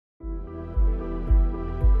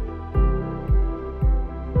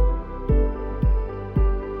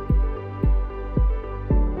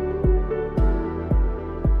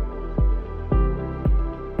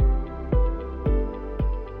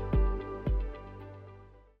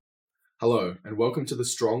Hello, and welcome to the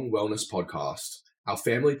Strong Wellness Podcast, our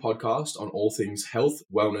family podcast on all things health,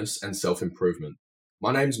 wellness, and self-improvement.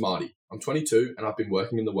 My name's Marty. I'm 22, and I've been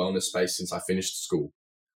working in the wellness space since I finished school,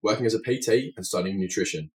 working as a PT and studying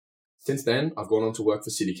nutrition. Since then, I've gone on to work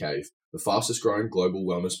for City Cave, the fastest growing global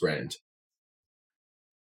wellness brand.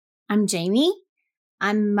 I'm Jamie.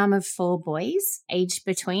 I'm mum of 4 boys, aged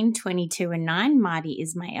between 22 and 9. Marty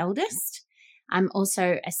is my eldest. I'm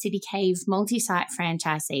also a City Cave multi-site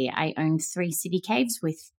franchisee. I own 3 City Caves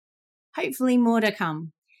with hopefully more to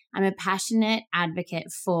come. I'm a passionate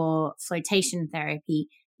advocate for flotation therapy,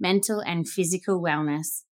 mental and physical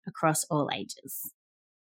wellness across all ages.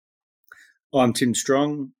 I'm Tim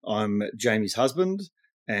Strong. I'm Jamie's husband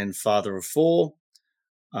and father of 4.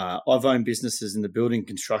 I've owned businesses in the building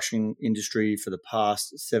construction industry for the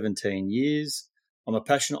past 17 years. I'm a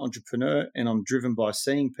passionate entrepreneur and I'm driven by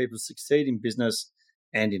seeing people succeed in business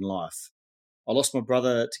and in life. I lost my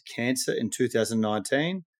brother to cancer in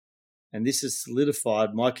 2019, and this has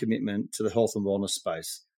solidified my commitment to the health and wellness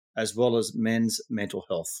space, as well as men's mental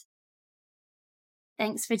health.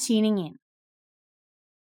 Thanks for tuning in.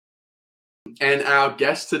 And our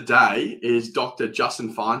guest today is Dr.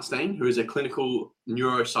 Justin Feinstein, who is a clinical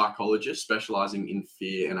neuropsychologist specializing in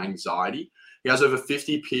fear and anxiety. He has over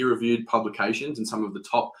 50 peer-reviewed publications in some of the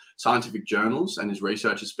top scientific journals, and his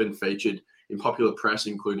research has been featured in popular press,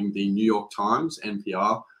 including the New York Times,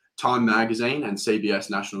 NPR, Time Magazine, and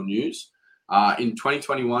CBS National News. In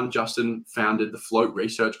 2021, Justin founded the Float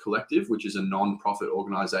Research Collective, which is a non-profit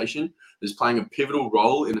organization that is playing a pivotal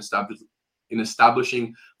role in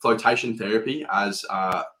establishing flotation therapy as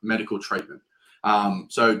medical treatment.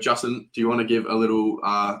 So, Justin, do you want to give a little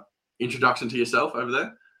introduction to yourself over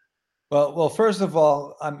there? Well, first of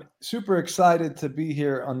all, I'm super excited to be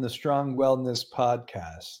here on the Strong Wellness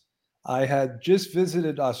Podcast. I had just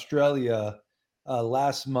visited Australia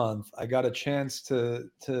last month. I got a chance to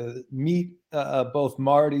meet both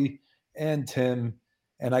Marty and Tim,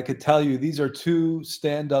 and I could tell you these are 2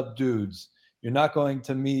 stand-up dudes. You're not going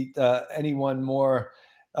to meet anyone more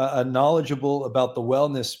knowledgeable about the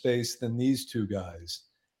wellness space than these 2 guys.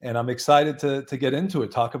 And I'm excited to get into it,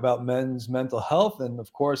 talk about men's mental health and,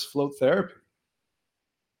 of course, float therapy.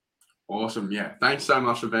 Awesome. Yeah. Thanks so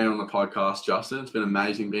much for being on the podcast, Justin. It's been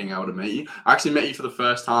amazing being able to meet you. I actually met you for the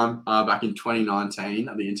first time back in 2019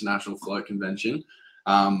 at the International Float Convention.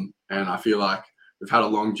 And I feel like we've had a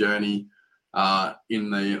long journey in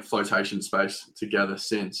the flotation space together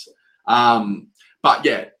since. But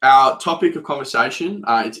yeah, our topic of conversation,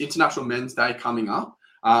 it's International Men's Day coming up.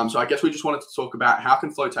 So I guess we just wanted to talk about how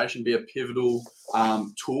can flotation be a pivotal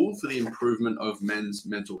tool for the improvement of men's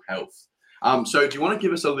mental health. So do you want to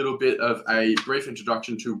give us a little bit of a brief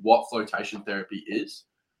introduction to what flotation therapy is?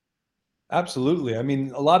 Absolutely. I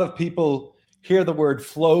mean, a lot of people hear the word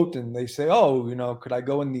float and they say, oh, could I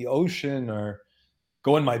go in the ocean or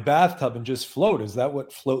go in my bathtub and just float? Is that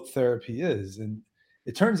what float therapy is? And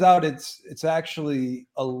it turns out it's actually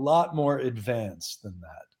a lot more advanced than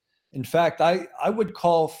that. In fact, I would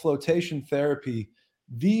call flotation therapy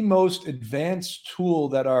the most advanced tool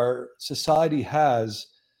that our society has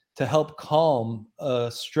to help calm a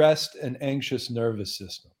stressed and anxious nervous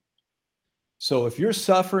system. So if you're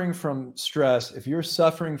suffering from stress, if you're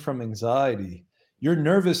suffering from anxiety, your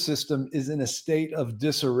nervous system is in a state of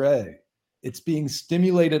disarray. It's being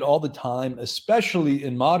stimulated all the time, especially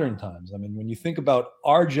in modern times. I mean, when you think about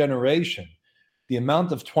our generation, the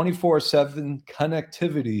amount of 24/7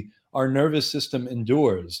 connectivity our nervous system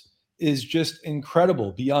endures is just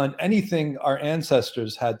incredible, beyond anything our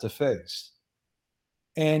ancestors had to face.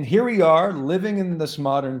 And here we are living in this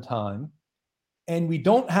modern time, and we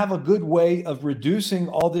don't have a good way of reducing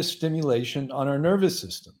all this stimulation on our nervous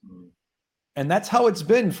system. And that's how it's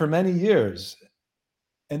been for many years.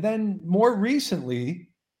 And then more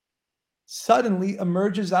recently, suddenly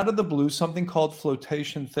emerges out of the blue something called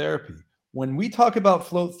flotation therapy. When we talk about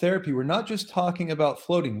float therapy, we're not just talking about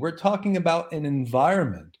floating. We're talking about an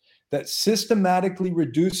environment that systematically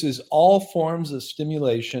reduces all forms of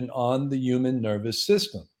stimulation on the human nervous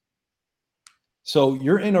system. So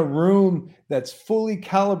you're in a room that's fully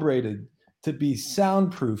calibrated to be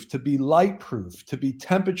soundproof, to be lightproof, to be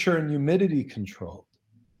temperature and humidity controlled.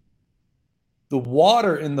 The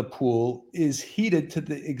water in the pool is heated to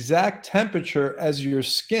the exact temperature as your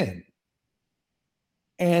skin.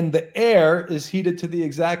 And the air is heated to the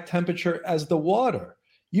exact temperature as the water.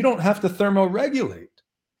 You don't have to thermoregulate.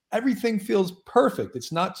 Everything feels perfect.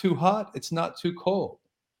 It's not too hot. It's not too cold.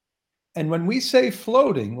 And when we say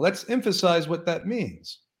floating, let's emphasize what that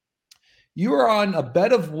means. You are on a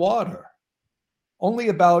bed of water, only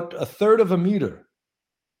about 1/3 of a meter.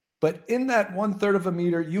 But in that 1/3 of a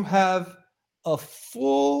meter, you have a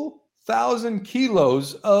full 1,000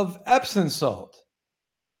 kilos of Epsom salt,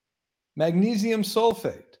 magnesium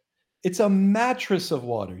sulfate. It's a mattress of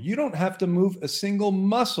water. You don't have to move a single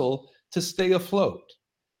muscle to stay afloat.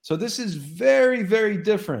 So this is very, very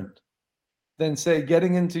different than, say,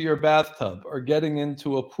 getting into your bathtub or getting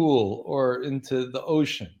into a pool or into the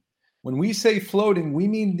ocean. When we say floating, we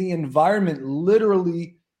mean the environment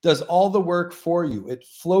literally does all the work for you. It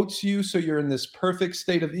floats you so you're in this perfect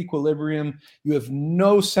state of equilibrium. You have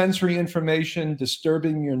no sensory information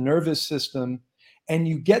disturbing your nervous system. And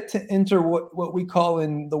you get to enter what we call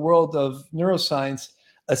in the world of neuroscience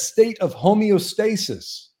a state of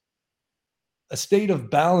homeostasis, a state of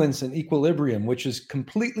balance and equilibrium, which is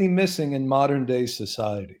completely missing in modern day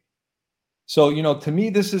society. So, to me,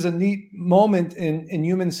 this is a neat moment in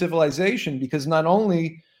human civilization, because not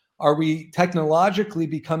only are we technologically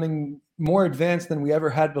becoming more advanced than we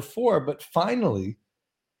ever had before, but finally,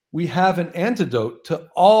 we have an antidote to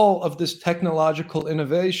all of this technological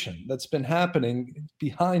innovation that's been happening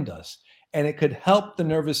behind us. And it could help the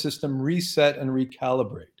nervous system reset and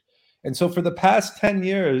recalibrate. And so for the past 10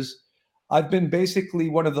 years, I've been basically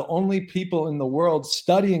one of the only people in the world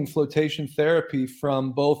studying flotation therapy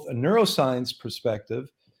from both a neuroscience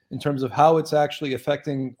perspective, in terms of how it's actually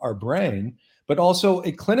affecting our brain, but also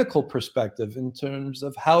a clinical perspective in terms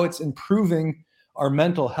of how it's improving our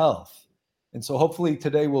mental health. And so hopefully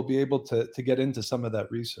today we'll be able to get into some of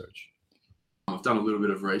that research. I've done a little bit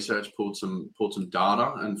of research, pulled some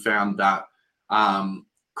data, and found that,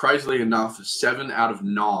 crazily enough, 7 out of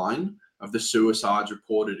 9 of the suicides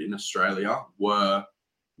reported in Australia were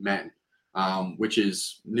men, which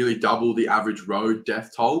is nearly double the average road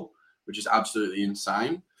death toll, which is absolutely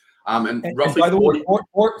insane. And roughly, by the way,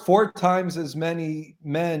 four times as many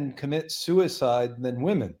men commit suicide than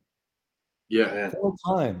women. Yeah, 4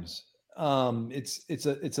 times.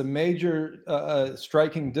 It's a major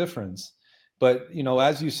striking difference. But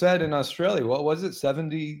as you said, in Australia, what was it,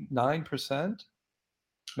 79%?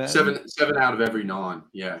 Men? Seven out of every 9.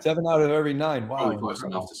 Yeah, 7 out of every 9. Wow, probably close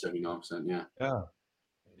enough to 79%. Yeah.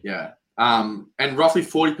 Yeah. And roughly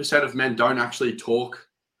 40% of men don't actually talk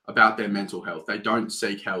about their mental health. They don't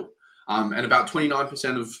seek help. And about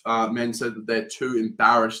 29% of men said that they're too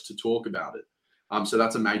embarrassed to talk about it. So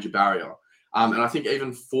that's a major barrier. And I think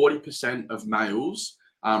even 40% of males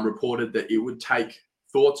reported that it would take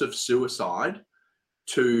thoughts of suicide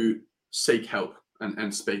to seek help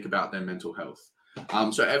and speak about their mental health.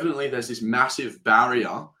 So evidently there's this massive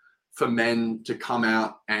barrier for men to come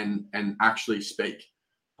out and actually speak.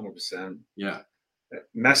 100%. Yeah.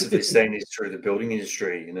 Massively seen this through the building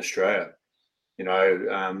industry in Australia.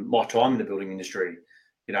 My time in the building industry,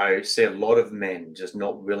 see a lot of men just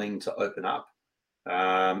not willing to open up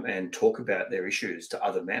and talk about their issues to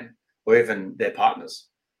other men or even their partners.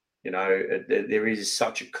 There is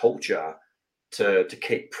such a culture to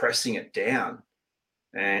keep pressing it down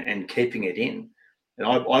and keeping it in. And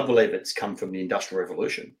I believe it's come from the Industrial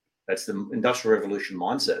Revolution. That's the Industrial Revolution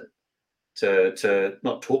mindset, to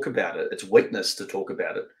not talk about it. It's weakness to talk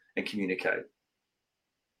about it and communicate.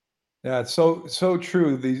 Yeah, it's so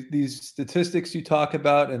true. These statistics you talk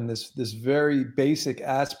about, and this very basic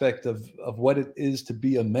aspect of what it is to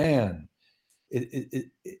be a man.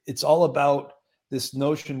 It's all about this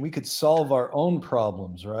notion we could solve our own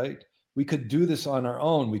problems, right? We could do this on our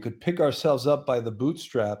own. We could pick ourselves up by the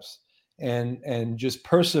bootstraps and just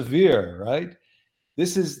persevere, right?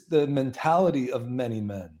 This is the mentality of many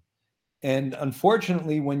men. And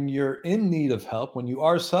unfortunately, when you're in need of help, when you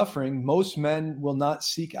are suffering, most men will not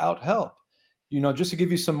seek out help. Just to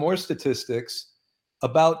give you some more statistics,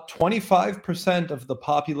 about 25% of the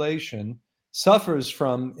population suffers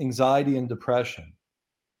from anxiety and depression,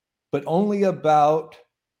 but only about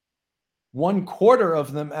 1/4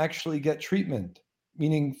 of them actually get treatment,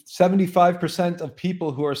 meaning 75% of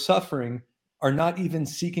people who are suffering are not even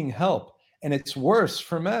seeking help. And it's worse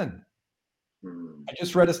for men. I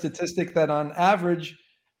just read a statistic that on average,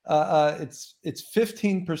 it's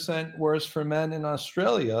 15% worse for men in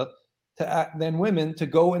Australia than women to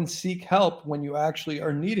go and seek help when you actually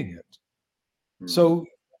are needing it. So,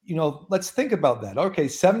 let's think about that. Okay,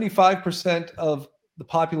 75% of the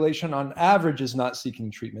population on average is not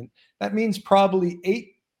seeking treatment. That means probably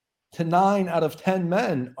 8 to 9 out of 10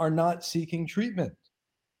 men are not seeking treatment.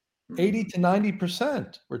 80 to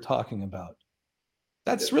 90% we're talking about.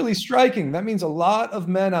 That's really striking. That means a lot of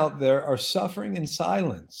men out there are suffering in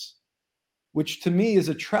silence, which to me is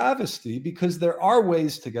a travesty, because there are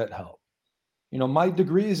ways to get help. My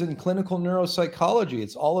degree is in clinical neuropsychology.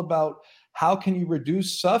 It's all about how can you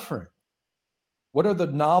reduce suffering. What are the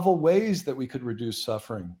novel ways that we could reduce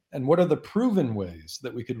suffering? And what are the proven ways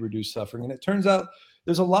that we could reduce suffering? And it turns out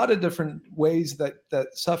there's a lot of different ways that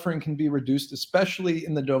suffering can be reduced, especially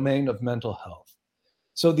in the domain of mental health.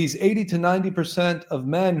 So these 80 to 90% of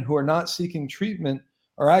men who are not seeking treatment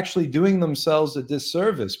are actually doing themselves a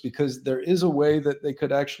disservice, because there is a way that they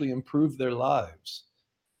could actually improve their lives.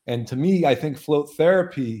 And to me, I think float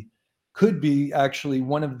therapy could be actually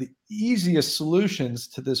one of the easiest solutions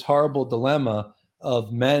to this horrible dilemma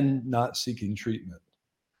of men not seeking treatment.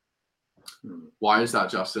 Why is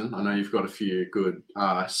that, Justin? I know you've got a few good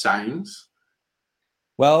sayings.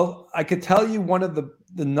 Well, I could tell you one of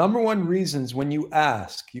the number one reasons when you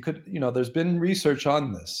ask, there's been research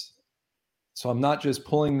on this. So I'm not just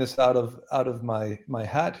pulling this out of my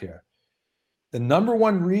hat here. The number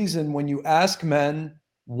one reason when you ask men,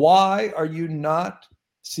 why are you not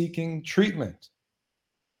seeking treatment,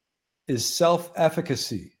 is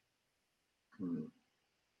self-efficacy.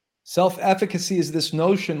 Self-efficacy is this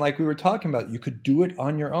notion, like we were talking about, you could do it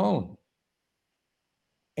on your own.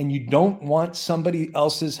 And you don't want somebody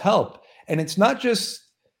else's help. And it's not just,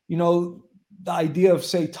 the idea of,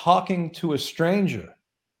 say, talking to a stranger,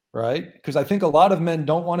 right? Because I think a lot of men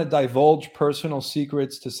don't want to divulge personal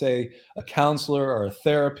secrets to, say, a counselor or a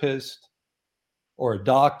therapist or a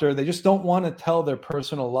doctor. They just don't want to tell their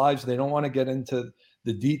personal lives. They don't want to get into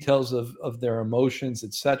the details of their emotions,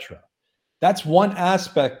 etc. That's one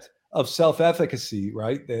aspect of self-efficacy,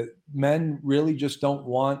 right? That men really just don't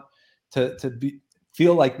want to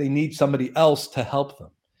feel like they need somebody else to help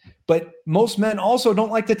them. But most men also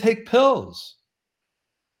don't like to take pills.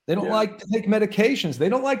 They don't like to take medications. They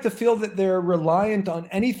don't like to feel that they're reliant on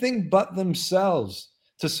anything but themselves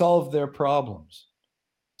to solve their problems.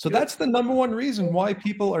 So that's the number one reason why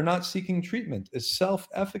people are not seeking treatment, is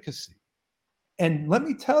self-efficacy. And let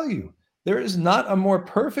me tell you, there is not a more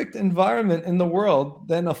perfect environment in the world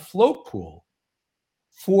than a float pool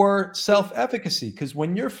for self-efficacy, because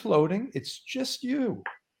when you're floating, it's just you.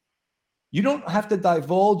 You don't have to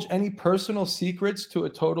divulge any personal secrets to a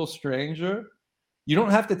total stranger. You don't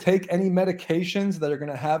have to take any medications that are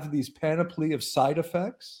going to have these panoply of side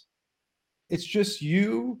effects. It's just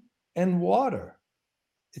you and water.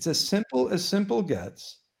 It's as simple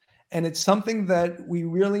gets. And it's something that we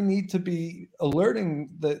really need to be alerting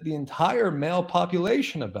the entire male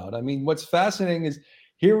population about. I mean, what's fascinating is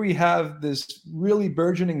here we have this really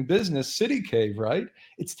burgeoning business, City Cave, right?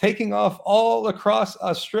 It's taking off all across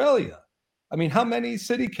Australia. I mean, how many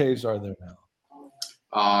City Caves are there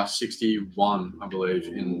now? 61, I believe,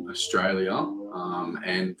 in Australia.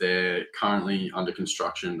 And they're currently under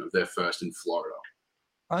construction of their first in Florida.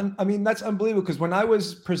 I mean, that's unbelievable, because when I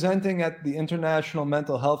was presenting at the International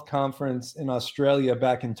Mental Health Conference in Australia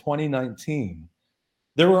back in 2019,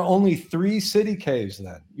 there were only 3 City Caves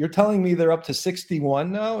then. You're telling me they're up to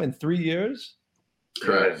 61 now in 3 years?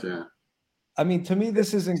 Correct, yeah. I mean, to me,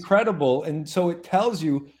 this is incredible. And so it tells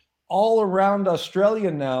you all around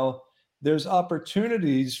Australia now, there's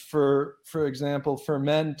opportunities for example, for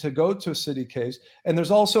men to go to City Caves. And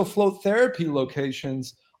there's also float therapy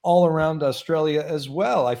locations all around Australia as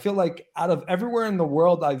well. I feel like out of everywhere in the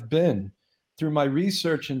world I've been through my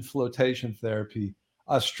research in flotation therapy,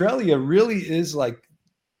 Australia really is like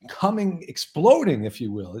exploding, if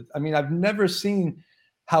you will. I mean, I've never seen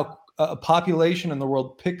how a population in the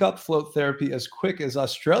world pick up float therapy as quick as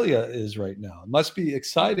Australia is right now. It must be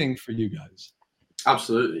exciting for you guys.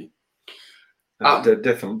 Absolutely.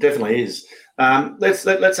 Definitely is.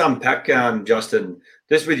 Let's unpack, Justin,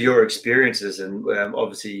 just with your experiences, and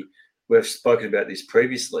obviously we've spoken about this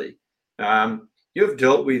previously. You've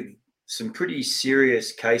dealt with some pretty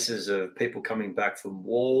serious cases of people coming back from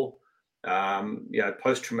war,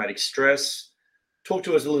 post-traumatic stress. Talk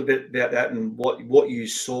to us a little bit about that and what you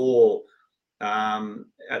saw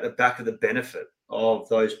at the back of the benefit of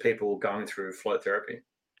those people going through float therapy.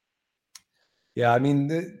 Yeah, I mean,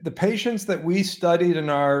 the patients that we studied in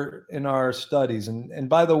our studies, and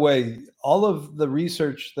by the way, all of the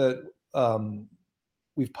research that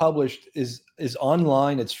we've published is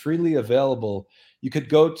online. It's freely available. You could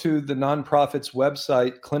go to the nonprofit's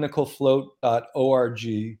website,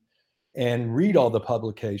 clinicalfloat.org, and read all the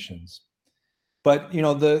publications. But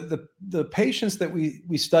the patients that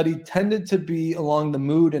we studied tended to be along the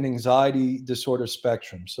mood and anxiety disorder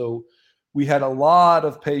spectrum. So we had a lot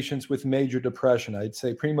of patients with major depression. I'd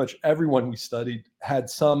say pretty much everyone we studied had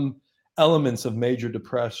some elements of major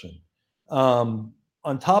depression. On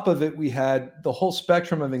top of it, we had the whole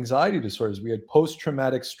spectrum of anxiety disorders. We had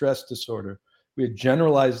post-traumatic stress disorder. We had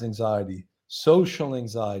generalized anxiety, social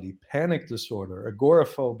anxiety, panic disorder,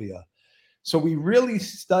 agoraphobia. So we really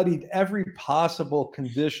studied every possible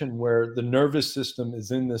condition where the nervous system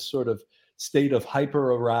is in this sort of state of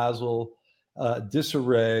hyperarousal,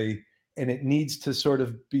 disarray, and it needs to sort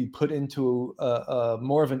of be put into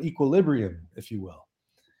more of an equilibrium, if you will.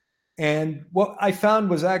 And what I found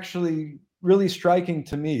was actually really striking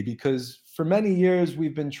to me, because for many years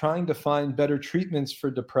we've been trying to find better treatments for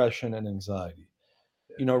depression and anxiety.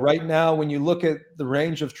 You know, right now, when you look at the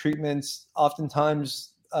range of treatments,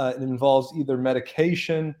 oftentimes it involves either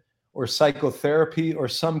medication or psychotherapy or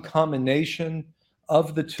some combination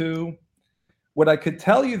of the two. What I could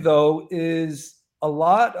tell you, though, is a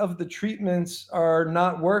lot of the treatments are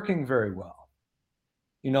not working very well.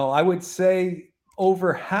 You know, I would say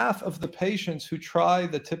over half of the patients who try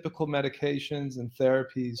the typical medications and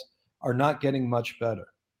therapies are not getting much better.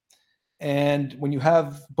 And when you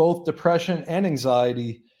have both depression and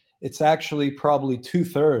anxiety, it's actually probably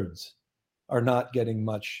 2/3 are not getting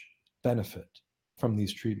much benefit from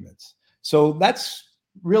these treatments. So that's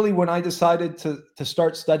really when I decided to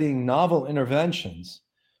start studying novel interventions,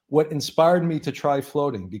 what inspired me to try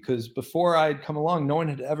floating, because before I'd come along, no one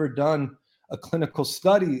had ever done a clinical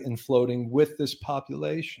study in floating with this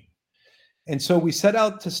population. And so we set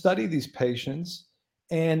out to study these patients.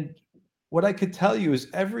 And what I could tell you is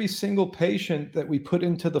every single patient that we put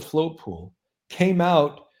into the float pool came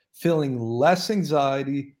out feeling less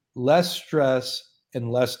anxiety, less stress,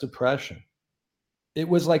 and less depression. It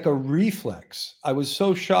was like a reflex. I was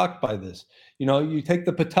so shocked by this. You know, you take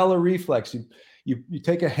the patella reflex, you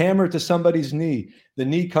take a hammer to somebody's knee, the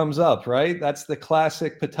knee comes up, right? That's the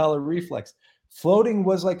classic patella reflex. Floating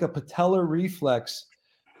was like a patella reflex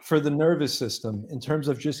for the nervous system in terms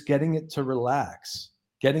of just getting it to relax,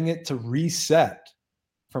 getting it to reset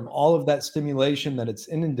from all of that stimulation that it's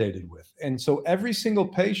inundated with. And so every single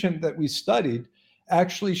patient that we studied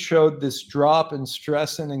actually showed this drop in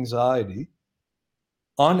stress and anxiety,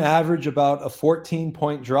 on average about a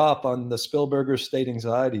 14-point drop on the Spielberger State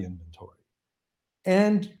Anxiety Inventory.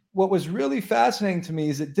 And what was really fascinating to me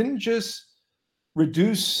is it didn't just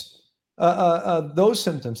reduce those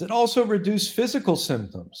symptoms, it also reduced physical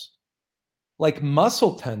symptoms like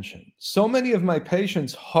muscle tension. So many of my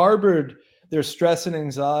patients harbored their stress and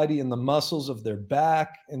anxiety in the muscles of their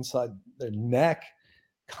back, inside their neck,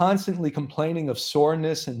 constantly complaining of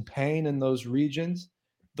soreness and pain in those regions.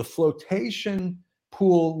 The flotation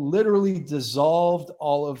pool literally dissolved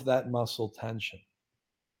all of that muscle tension.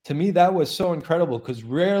 To me, that was so incredible, because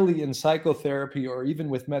rarely in psychotherapy or even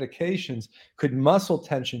with medications could muscle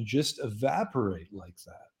tension just evaporate like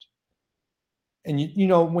that. And you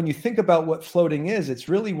know, when you think about what floating is, it's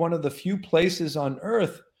really one of the few places on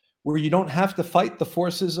Earth where you don't have to fight the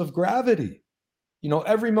forces of gravity. You know,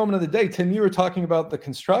 every moment of the day. Tim, you were talking about the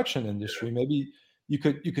construction industry. Maybe you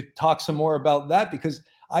could talk some more about that, because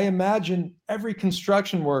I imagine every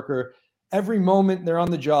construction worker, every moment they're on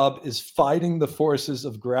the job is fighting the forces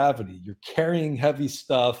of gravity. You're carrying heavy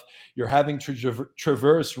stuff. You're having to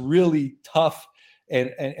traverse really tough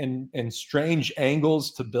and strange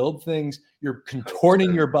angles to build things. You're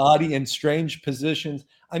contorting your body in strange positions.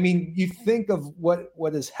 I mean, you think of what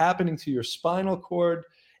is happening to your spinal cord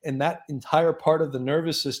and that entire part of the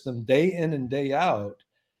nervous system day in and day out.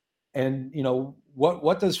 And, you know,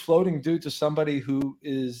 what does floating do to somebody who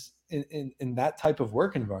is in that type of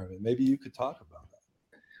work environment? Maybe you could talk about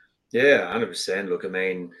that. Yeah, 100%. Look, I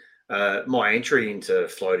mean, my entry into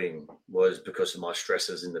floating was because of my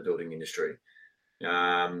stresses in the building industry. You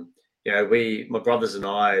know, my brothers and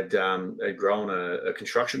I had grown a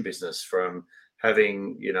construction business from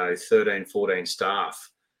having, you know, 13, 14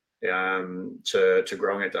 staff to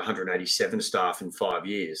growing it to 187 staff in 5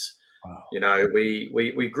 years. Wow. You know,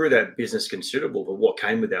 we grew that business considerable, but what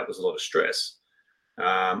came with that was a lot of stress.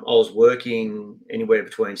 I was working anywhere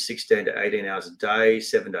between 16 to 18 hours a day,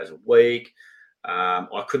 7 days a week.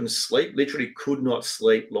 I couldn't sleep, literally could not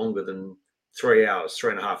sleep longer than 3 hours,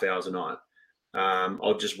 3.5 hours a night.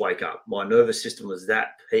 I'll just wake up. My nervous system was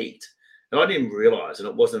that peaked. And I didn't realize, and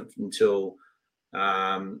it wasn't until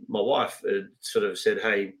my wife sort of said,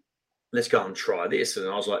 "Hey, let's go and try this." And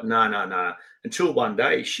I was like, no. Until one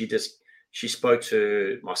day she spoke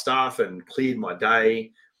to my staff and cleared my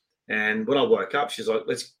day. And when I woke up, she's like,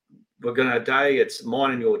 we're going to day. It's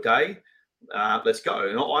mine and your day. Let's go.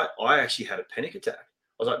 And I actually had a panic attack.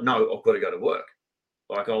 I was like, no, I've got to go to work.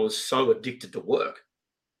 Like, I was so addicted to work.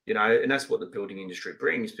 You know, and that's what the building industry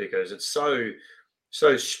brings, because it's so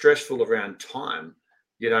stressful around time.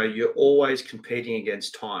 You know, you're always competing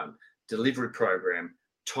against time, delivery program,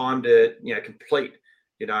 time to, you know, complete.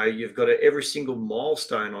 You know, you've got every single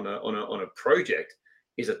milestone on a project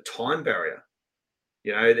is a time barrier.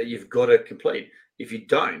 that you've got to complete. If you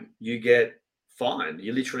don't, you get fined.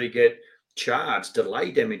 You literally get charged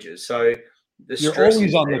delay damages. So the You're stress always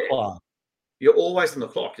is on the there. clock. You're always on the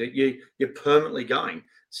clock. You're permanently going.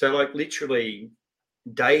 So like literally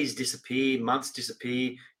days disappear, months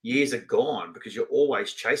disappear, years are gone because you're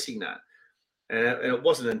always chasing that. And it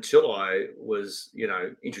wasn't until I was,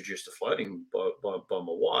 introduced to floating by my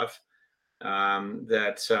wife,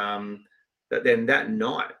 that then that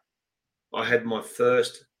night I had my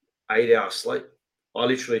first 8 hour sleep. I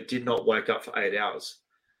literally did not wake up for 8 hours.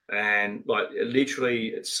 And like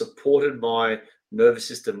it supported my nervous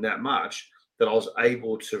system that much that I was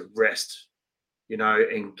able to rest,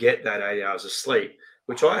 and get that 8 hours of sleep,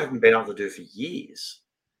 which I haven't been able to do for years.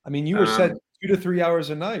 I mean, you were set 2 to 3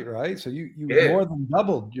 hours a night, right? So you Yeah, more than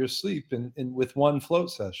doubled your sleep in with one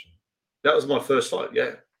float session. that was my first float.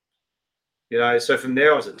 Yeah. So from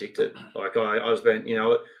there I was addicted. Like I was being,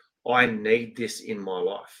 I need this in my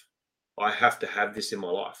life. I have to have this in my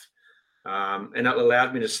life. And it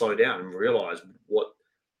allowed me to slow down and realize what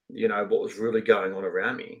was really going on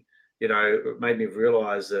around me. It made me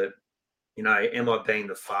realize that, am I being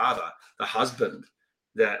the father, the husband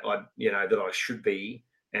that I should be,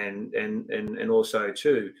 and also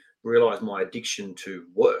to realize my addiction to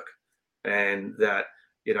work, and that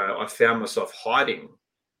I found myself hiding,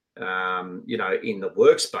 in the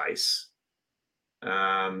workspace,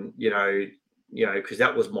 because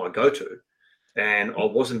that was my go-to, and I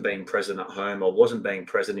wasn't being present at home. I wasn't being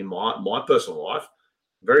present in my personal life,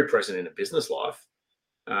 very present in a business life,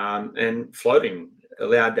 and floating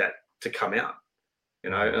allowed that to come out.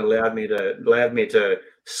 Allowed me to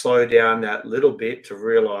slow down that little bit to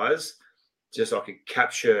realize just I could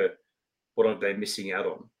capture what I've been missing out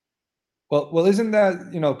on. Well, isn't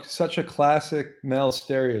that, such a classic male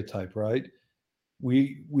stereotype, right?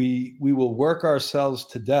 We will work ourselves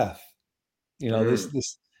to death.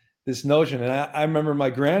 This notion. And I remember my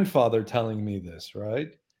grandfather telling me this, right?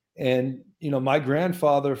 And my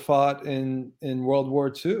grandfather fought in World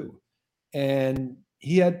War II, and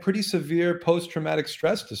he had pretty severe post-traumatic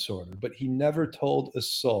stress disorder, but he never told a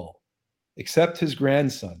soul except his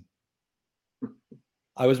grandson.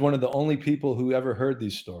 I was one of the only people who ever heard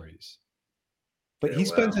these stories. But Yeah, he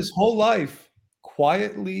spent wow. his whole life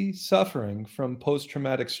quietly suffering from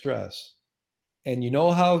post-traumatic stress. And you know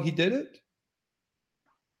how he did it?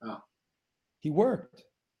 Oh. He worked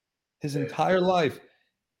his Yeah. entire life.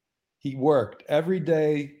 He worked every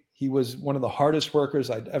day. He was one of the hardest workers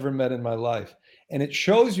I'd ever met in my life. And it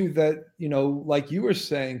shows you that, like you were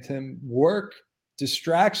saying, Tim, work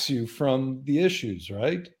distracts you from the issues,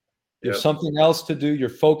 right? You have Yep. something else to do. You're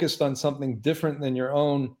focused on something different than your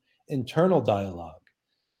own internal dialogue.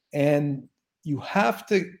 And you have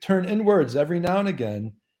to turn inwards every now and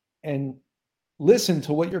again and listen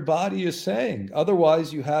to what your body is saying.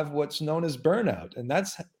 Otherwise, you have what's known as burnout. And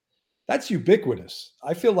that's ubiquitous.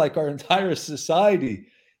 I feel like our entire society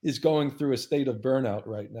is going through a state of burnout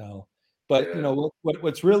right now. But Yeah.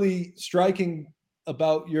 What's really striking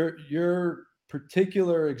about your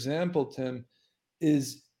particular example, Tim,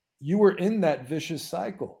 is you were in that vicious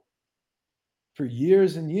cycle for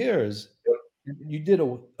years and years. Yep. You did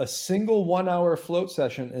a single 1 hour float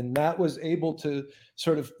session, and that was able to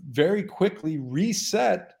sort of very quickly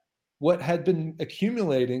reset what had been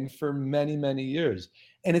accumulating for many, many years.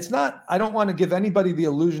 And it's not, I don't want to give anybody the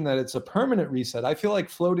illusion that it's a permanent reset. I feel like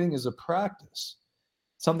floating is a practice,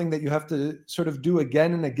 something that you have to sort of do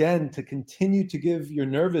again and again to continue to give your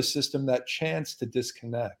nervous system that chance to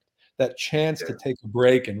disconnect, that chance to take a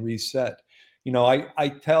break and reset. I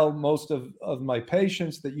tell most of my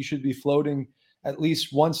patients that you should be floating at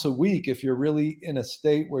least once a week if you're really in a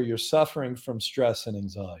state where you're suffering from stress and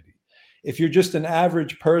anxiety. If you're just an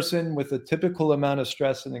average person with a typical amount of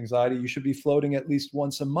stress and anxiety, you should be floating at least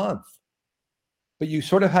once a month. But you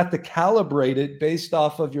sort of have to calibrate it based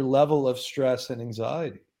off of your level of stress and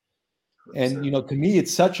anxiety. And, to me,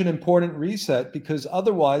 it's such an important reset because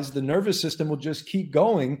otherwise the nervous system will just keep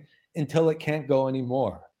going until it can't go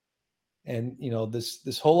anymore. And,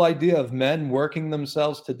 this whole idea of men working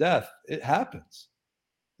themselves to death, it happens.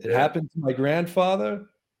 It happened to my grandfather,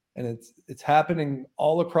 and it's happening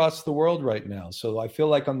all across the world right now. So I feel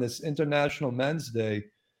like on this International Men's Day,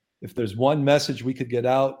 if there's one message we could get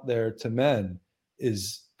out there to men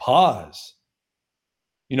is pause.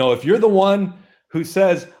 If you're the one who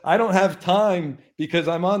says, I don't have time because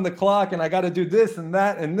I'm on the clock and I got to do this and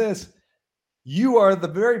that and this, you are the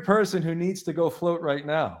very person who needs to go float right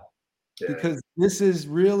now. Yeah. Because this is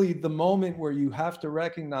really the moment where you have to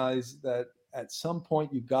recognize that at some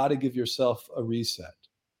point you got to give yourself a reset.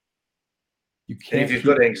 You And can't. if you've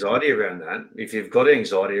got anxiety around that, if you've got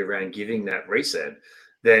anxiety around giving that reset,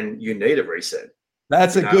 then you need a reset.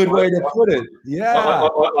 That's a good way to put it. Yeah.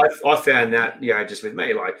 I found that, just with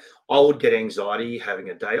me, like I would get anxiety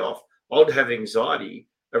having a day off. I would have anxiety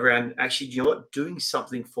around actually, doing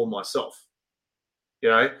something for myself,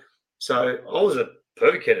 So I was a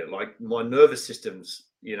perfect at it. Like my nervous system's,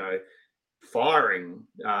 firing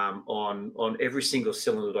on every single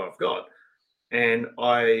cylinder that I've got. And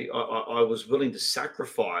I was willing to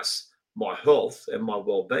sacrifice my health and my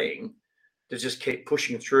well-being to just keep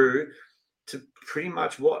pushing through to pretty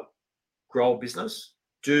much grow a business,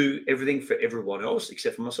 do everything for everyone else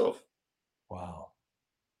except for myself. Wow.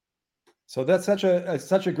 So that's such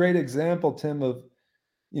a great example, Tim, of,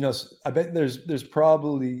 I bet there's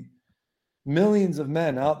probably millions of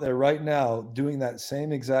men out there right now doing that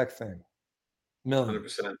same exact thing.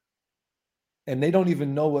 Millions. 100%. And they don't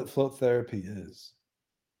even know what float therapy is.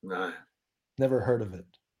 No. Never heard of it.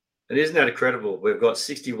 And isn't that incredible? We've got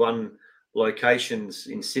 61 locations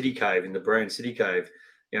in City Cave, in the brand City Cave,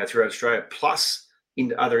 throughout Australia, plus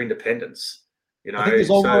in other independents. I think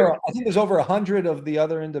there's over 100 of the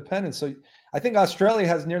other independents. So I think Australia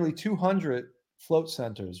has nearly 200 float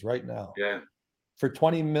centers right now. Yeah. For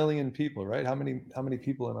 20 million people, right? How many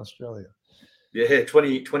people in Australia? Yeah,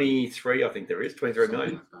 23, I think there is, 23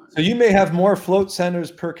 million. So you may have more float centers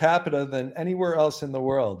per capita than anywhere else in the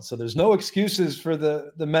world. So there's no excuses for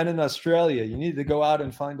the men in Australia. You need to go out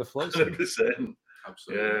and find a float center. 100%.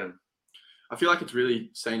 Absolutely. Yeah. I feel like it's really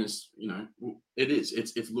seen as,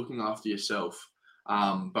 it's looking after yourself.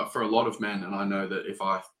 But for a lot of men, and I know that if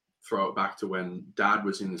I throw it back to when Dad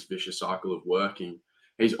was in this vicious cycle of working,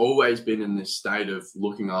 he's always been in this state of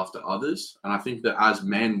looking after others. And I think that as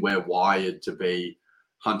men, we're wired to be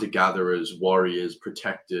hunter-gatherers, warriors,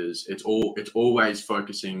 protectors. It's always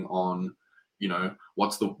focusing on,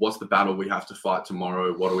 what's the battle we have to fight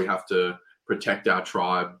tomorrow? What do we have to protect our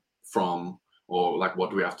tribe from? Or like,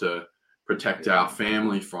 what do we have to protect our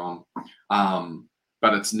family from?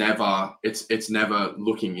 But it's never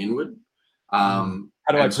looking inward. How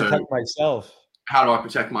do I protect myself? How do I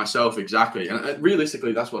protect myself? Exactly. And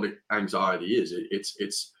realistically, that's what anxiety is.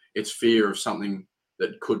 It's fear of something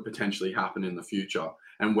that could potentially happen in the future.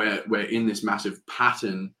 And we're in this massive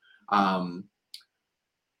pattern of,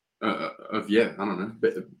 I don't know.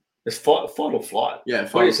 It's fight or flight. Yeah.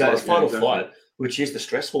 Fight or flight, which is the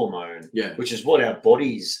stress hormone. Yeah. Which is what our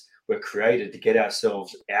bodies were created to get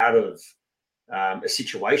ourselves out of a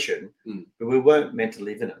situation, but we weren't meant to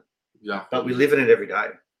live in it. Exactly. But we live in it every day.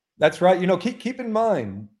 That's right. Keep in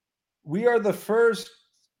mind, we are the first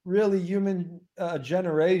really human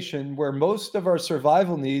generation where most of our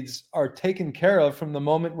survival needs are taken care of from the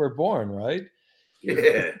moment we're born, right?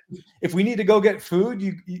 Yeah. If we need to go get food,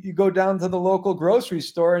 you go down to the local grocery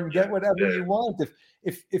store and get whatever you want.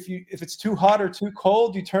 If it's too hot or too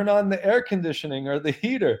cold, you turn on the air conditioning or the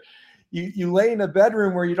heater. You lay in a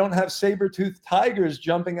bedroom where you don't have saber-toothed tigers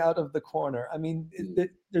jumping out of the corner. I mean,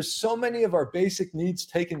 there's so many of our basic needs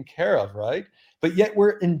taken care of, right? But yet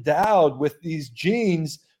we're endowed with these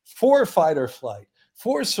genes for fight or flight,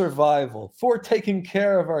 for survival, for taking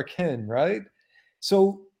care of our kin, right?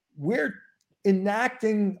 So we're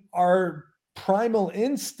enacting our primal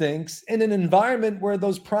instincts in an environment where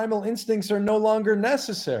those primal instincts are no longer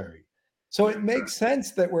necessary. So it makes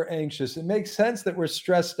sense that we're anxious. It makes sense that we're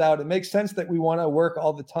stressed out. It makes sense that we want to work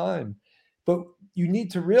all the time. But you need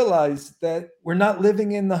to realize that we're not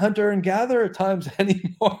living in the hunter and gatherer times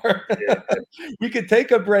anymore. We could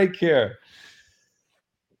take a break here.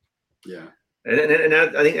 Yeah. And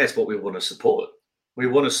I think that's what we want to support. We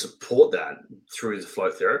want to support that through the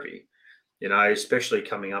float therapy, especially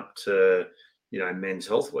coming up to, Men's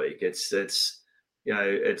Health Week. It's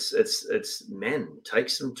men, take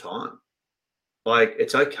some time. Like,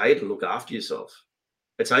 it's okay to look after yourself.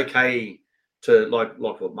 It's okay to, like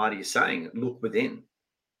what Marty is saying, look within.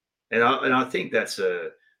 And I think that's a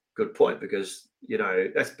good point because,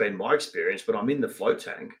 that's been my experience. When I'm in the float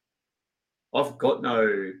tank, I've got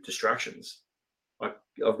no distractions.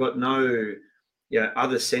 I've got no,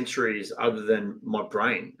 other sensories other than my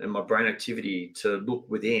brain and my brain activity to look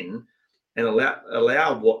within and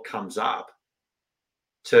allow what comes up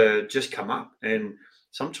to just come up. And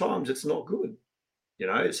sometimes it's not good.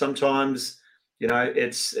 Sometimes,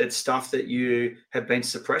 it's stuff that you have been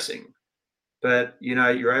suppressing, but,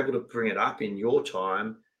 you're able to bring it up in your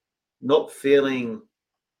time, not feeling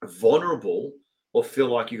vulnerable or feel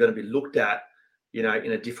like you're going to be looked at, in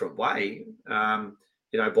a different way, by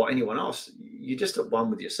anyone else. You're just at one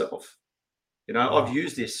with yourself. Wow. I've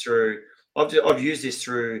used this through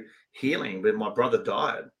healing when my brother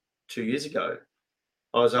died 2 years ago.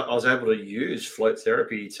 I was able to use float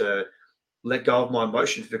therapy to let go of my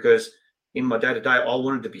emotions, because in my day-to-day, I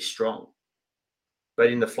wanted to be strong. But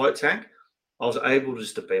in the float tank, I was able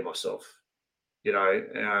just to be myself.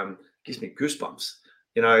 Gives me goosebumps,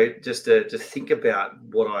 just to think about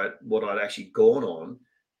what I'd actually gone on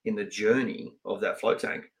in the journey of that float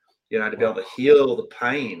tank, to be able to heal the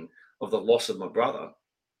pain of the loss of my brother,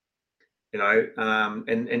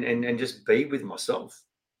 and just be with myself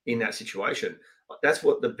in that situation. That's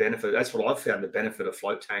what I've found the benefit of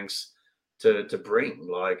float tanks to bring.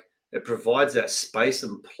 Like, it provides that space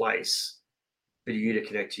and place for you to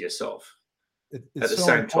connect to yourself, It's at the so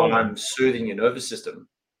same important. time soothing your nervous system.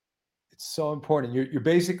 It's so important. You're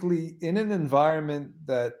basically in an environment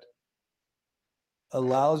that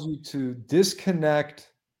allows you to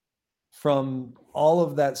disconnect from all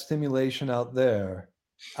of that stimulation out there,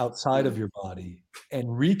 outside of your body, and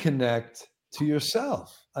reconnect to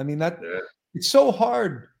yourself. I mean, it's so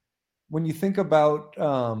hard when you think about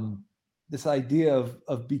this idea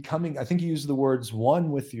of becoming, I think you use the words,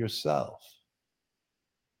 one with yourself.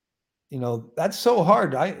 That's so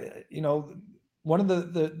hard. One of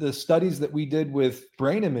the studies that we did with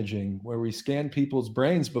brain imaging, where we scanned people's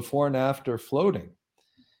brains before and after floating,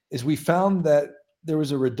 is we found that there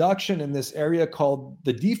was a reduction in this area called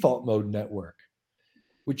the default mode network,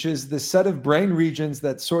 which is the set of brain regions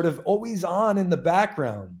that's sort of always on in the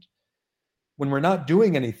background when we're not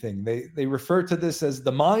doing anything. They refer to this as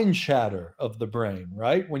the mind chatter of the brain,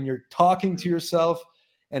 right? When you're talking to yourself,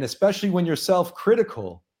 and especially when you're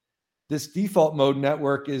self-critical, this default mode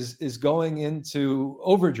network is going into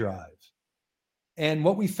overdrive. And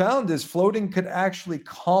what we found is floating could actually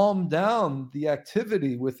calm down the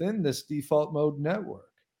activity within this default mode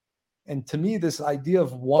network. And to me, this idea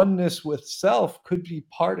of oneness with self could be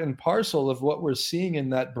part and parcel of what we're seeing in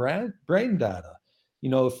that brain data.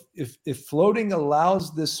 If floating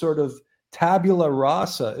allows this sort of tabula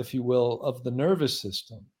rasa, if you will, of the nervous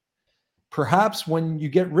system, perhaps when you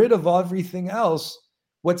get rid of everything else,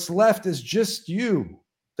 what's left is just you,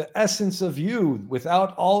 the essence of you,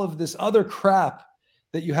 without all of this other crap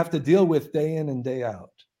that you have to deal with day in and day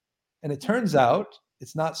out. And it turns out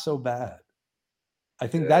it's not so bad. I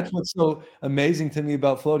think that's what's so amazing to me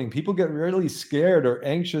about floating. People get really scared or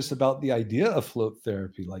anxious about the idea of float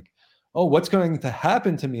therapy. Like, oh, what's going to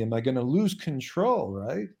happen to me? Am I going to lose control,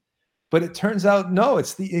 right? But it turns out, no,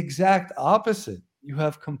 it's the exact opposite. You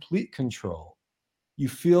have complete control. You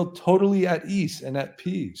feel totally at ease and at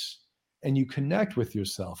peace, and you connect with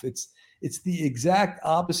yourself. It's the exact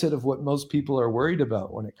opposite of what most people are worried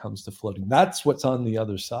about when it comes to floating. That's what's on the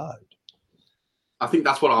other side. I think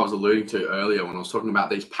that's what I was alluding to earlier when I was talking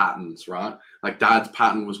about these patterns, right? Like Dad's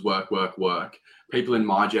pattern was work, work, work. People in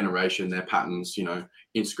my generation, their patterns,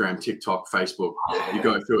 Instagram, TikTok, Facebook, you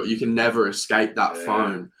go through it. You can never escape that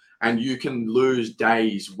phone, and you can lose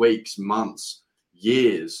days, weeks, months,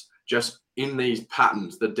 years just in these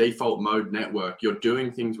patterns, the default mode network. You're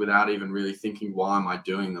doing things without even really thinking, why am I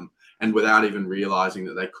doing them? And without even realizing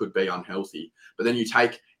that they could be unhealthy. But then you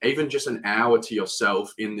take even just an hour to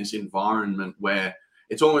yourself in this environment where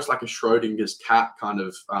it's almost like a Schrodinger's cat kind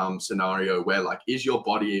of scenario, where like, is your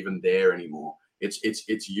body even there anymore?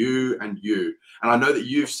 It's you and you. And I know that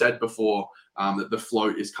you've said before that the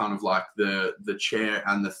float is kind of like the chair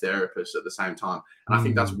and the therapist at the same time. And I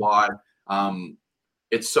think that's why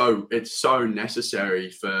it's so necessary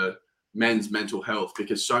for men's mental health,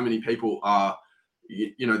 because so many people are,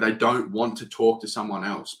 they don't want to talk to someone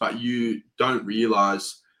else, but you don't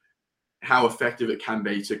realize how effective it can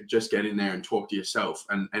be to just get in there and talk to yourself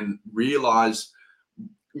and realize,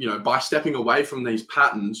 by stepping away from these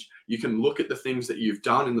patterns, you can look at the things that you've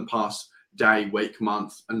done in the past day, week,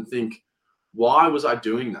 month, and think, why was I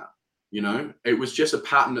doing that? It was just a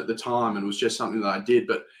pattern at the time, and it was just something that I did,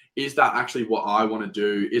 but is that actually what I want to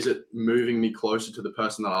do? Is it moving me closer to the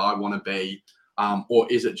person that I want to be?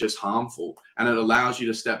 Or is it just harmful? And it allows you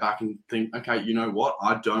to step back and think, okay, you know what?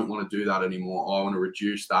 I don't want to do that anymore. I want to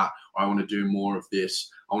reduce that. I want to do more of this.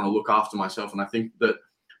 I want to look after myself. And I think that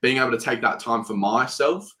being able to take that time for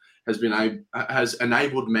myself has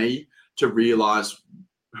enabled me to realize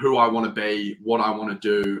who I want to be, what I want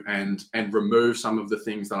to do, and remove some of the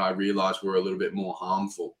things that I realized were a little bit more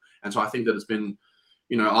harmful. And so I think that it's been,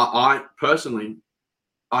 I personally,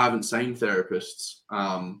 I haven't seen therapists,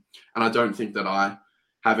 and I don't think that I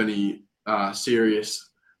have any serious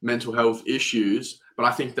mental health issues, but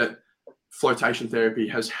I think that flotation therapy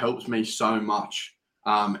has helped me so much,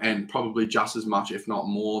 and probably just as much, if not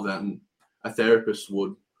more, than a therapist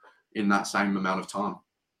would in that same amount of time.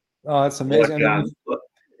 Oh, that's amazing.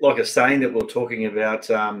 Like a saying that we were talking about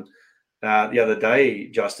the other day,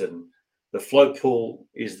 Justin, The float pool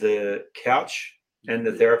is the couch and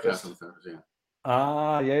the therapist.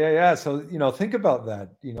 Yeah. So, think about that.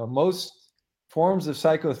 Most forms of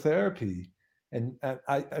psychotherapy,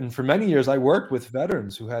 and for many years, I worked with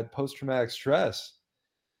veterans who had post-traumatic stress.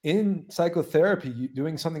 In psychotherapy,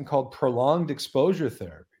 doing something called prolonged exposure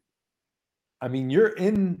therapy. I mean, you're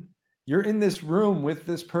in this room with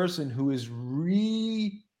this person who is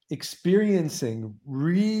experiencing,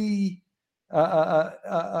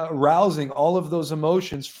 arousing all of those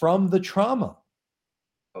emotions from the trauma.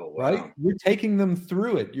 Oh, wow. Right? You're taking them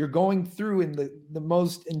through it. You're going through in the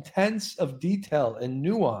most intense of detail and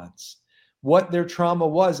nuance what their trauma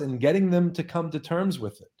was and getting them to come to terms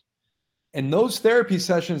with it. And those therapy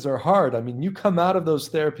sessions are hard. I mean, you come out of those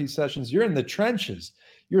therapy sessions, you're in the trenches.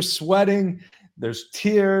 You're sweating, there's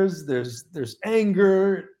tears, there's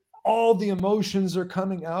anger, all the emotions are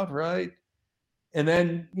coming out, right? And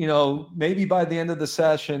then, maybe by the end of the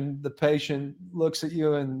session, the patient looks at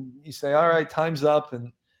you and you say, all right, time's up. And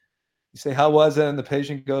you say, how was it? And the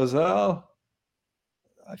patient goes, oh,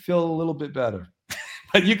 I feel a little bit better.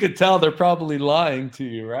 But you could tell they're probably lying to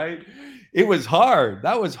you, right? It was hard.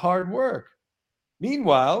 That was hard work.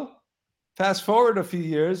 Meanwhile, fast forward a few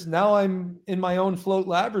years, now I'm in my own float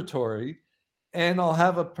laboratory, and I'll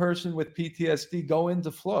have a person with PTSD go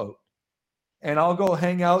into float. And I'll go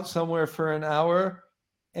hang out somewhere for an hour,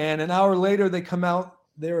 and an hour later they come out,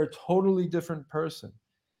 they're a totally different person.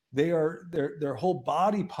 Their whole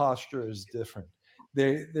body posture is different.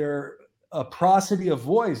 Their prosody of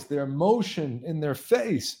voice, their emotion in their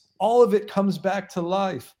face, all of it comes back to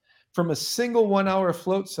life from a single 1 hour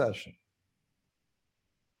float session.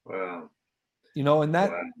 Wow. And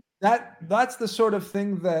that's the sort of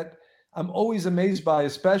thing that I'm always amazed by,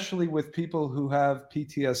 especially with people who have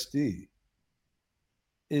PTSD,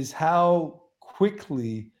 is how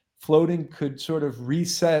quickly floating could sort of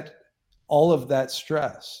reset all of that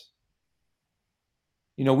stress.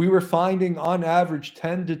 We were finding on average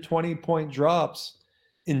 10 to 20 point drops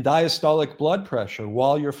in diastolic blood pressure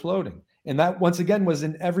while you're floating. And that, once again, was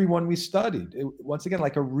in everyone we studied. Once again,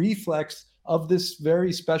 like a reflex of this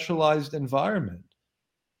very specialized environment.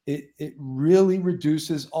 It really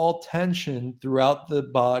reduces all tension throughout the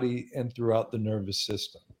body and throughout the nervous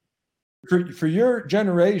system. For your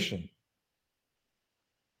generation,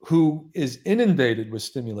 who is inundated with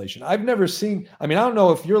stimulation, I've never seen, I don't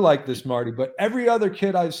know if you're like this, Marty, but every other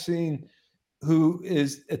kid I've seen who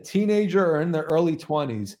is a teenager or in their early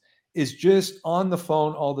 20s is just on the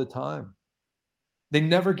phone all the time. They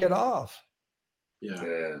never get off.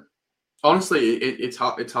 Yeah. Honestly, it's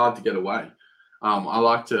hard to get away. I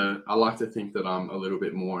like to think that I'm a little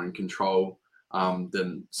bit more in control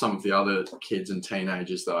than some of the other kids and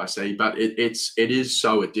teenagers that I see, but it is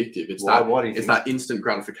so addictive. It's that instant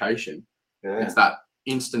gratification. Yeah. It's that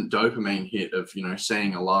instant dopamine hit of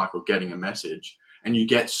seeing a like or getting a message, and you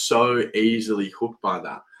get so easily hooked by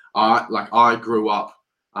that. I grew up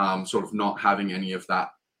sort of not having any of that,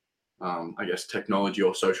 I guess, technology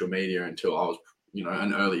or social media until I was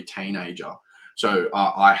an early teenager. So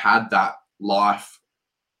I had that life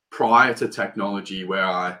prior to technology where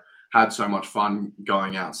I had so much fun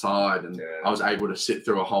going outside, and I was able to sit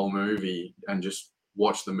through a whole movie and just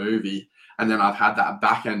watch the movie. And then I've had that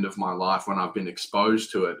back end of my life when I've been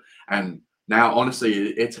exposed to it. And now, honestly,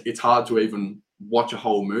 it's hard to even watch a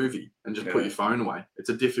whole movie and just put your phone away. It's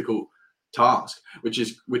a difficult task, which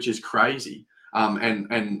is crazy.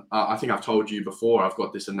 And I think I've told you before, I've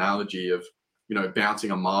got this analogy of,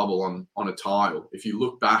 bouncing a marble on a tile. If you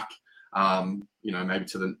look back, maybe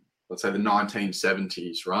to let's say the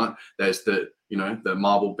 1970s, right? There's the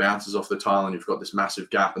marble bounces off the tile and you've got this massive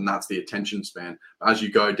gap, and that's the attention span. As you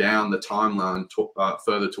go down the timeline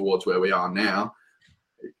further towards where we are now,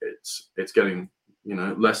 it's getting,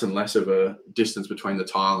 less and less of a distance between the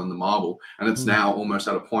tile and the marble. And it's now almost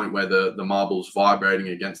at a point where the marble's vibrating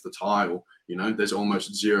against the tile. There's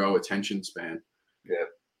almost zero attention span. Yeah.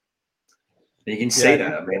 You can see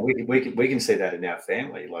that. I mean, we can see that in our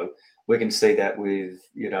family. Like, we can see that with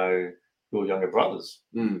your younger brothers.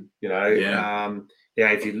 If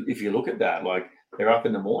you look at that, like, they're up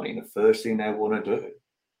in the morning, the first thing they want to do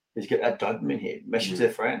is get that dopamine hit, message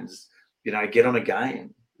their friends, get on a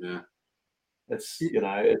game. Yeah, it's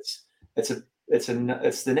the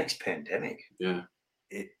next pandemic. Yeah,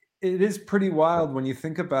 it is pretty wild when you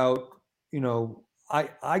think about,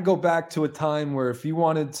 I go back to a time where if you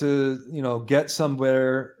wanted to, get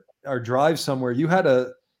somewhere or drive somewhere, you had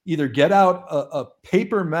to either get out a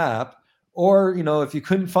paper map, or, if you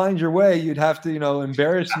couldn't find your way, you'd have to,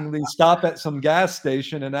 embarrassingly stop at some gas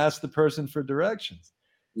station and ask the person for directions.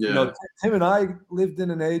 Yeah. Tim and I lived in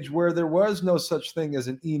an age where there was no such thing as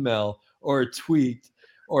an email or a tweet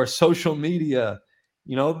or social media.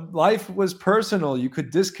 You know, life was personal. You could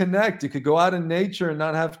disconnect. You could go out in nature and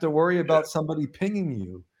not have to worry about somebody pinging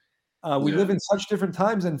you. We live in such different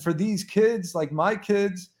times. And for these kids, like my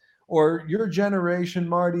kids or your generation,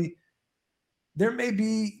 Marty, there may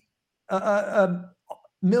be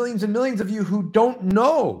millions and millions of you who don't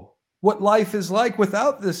know what life is like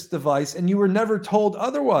without this device, and you were never told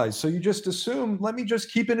otherwise. So you just assume, let me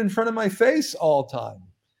just keep it in front of my face all the time.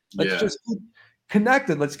 Let's just keep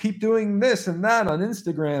connected. Let's keep doing this and that on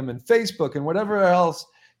Instagram and Facebook and whatever else.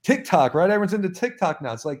 TikTok, right? Everyone's into TikTok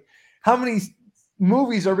now. It's like, how many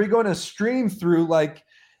movies are we going to stream through like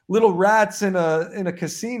little rats in a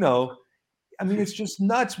casino? I mean, it's just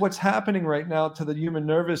nuts what's happening right now to the human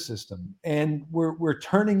nervous system. And we're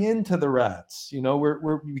turning into the rats. You know,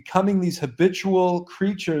 we're becoming these habitual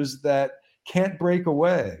creatures that can't break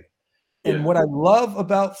away. And what I love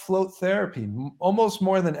about float therapy, almost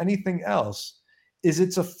more than anything else, is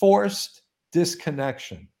it's a forced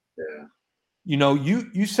disconnection. Yeah. You know,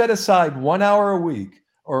 you set aside 1 hour a week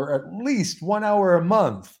or at least 1 hour a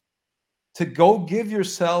month to go give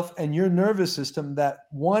yourself and your nervous system that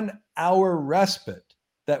 1 hour respite,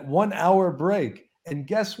 that 1 hour break. And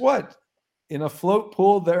guess what? In a float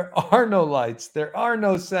pool, there are no lights, there are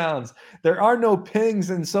no sounds, there are no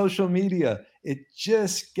pings in social media. It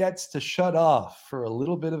just gets to shut off for a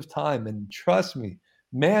little bit of time. And trust me,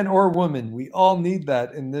 man or woman, we all need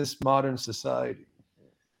that in this modern society.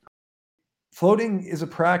 Floating is a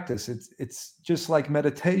practice. It's just like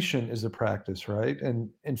meditation is a practice, right? And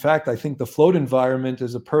in fact, I think the float environment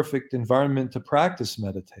is a perfect environment to practice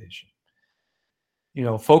meditation. You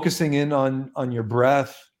know, focusing in on your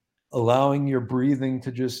breath, allowing your breathing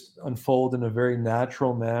to just unfold in a very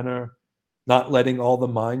natural manner, not letting all the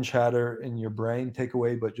mind chatter in your brain take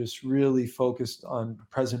away, but just really focused on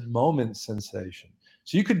present moment sensation.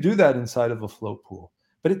 So you could do that inside of a float pool.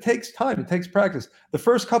 But it takes time. It takes practice. The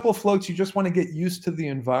first couple of floats, you just want to get used to the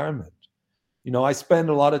environment. You know, I spend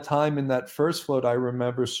a lot of time in that first float. I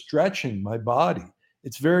remember stretching my body.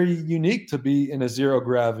 It's very unique to be in a zero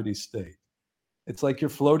gravity state. It's like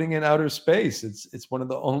you're floating in outer space. It's one of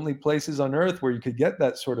the only places on Earth where you could get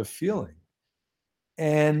that sort of feeling.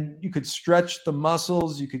 And you could stretch the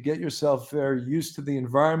muscles. You could get yourself very used to the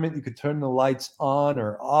environment. You could turn the lights on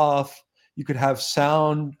or off. You could have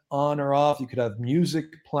sound on or off. You could have music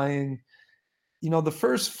playing. You know, the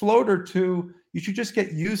first float or two, you should just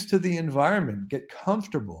get used to the environment, get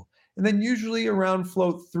comfortable. And then usually around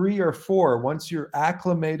float 3 or 4, once you're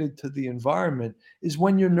acclimated to the environment, is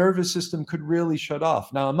when your nervous system could really shut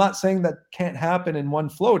off. Now, I'm not saying that can't happen in one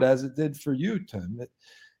float as it did for you, Tim.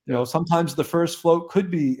 You know, sometimes the first float could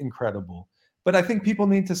be incredible. But I think people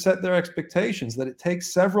need to set their expectations that it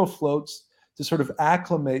takes several floats to sort of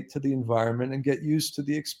acclimate to the environment and get used to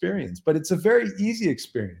the experience. But it's a very easy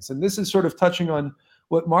experience. And this is sort of touching on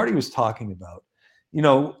what Marty was talking about. You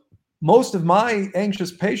know, most of my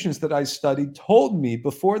anxious patients that I studied told me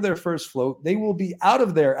before their first float, they will be out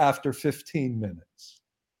of there after 15 minutes.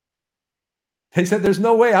 They said, there's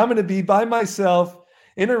no way I'm going to be by myself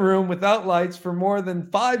in a room without lights for more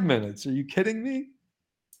than 5 minutes. Are you kidding me?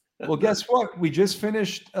 Well, guess what? We just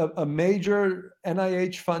finished a major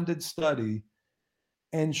NIH-funded study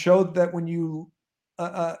and showed that when you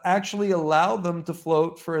actually allow them to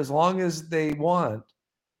float for as long as they want,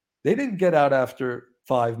 they didn't get out after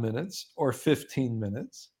 5 minutes or 15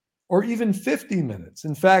 minutes or even 50 minutes.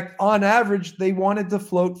 In fact, on average, they wanted to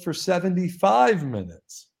float for 75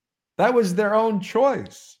 minutes. That was their own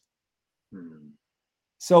choice.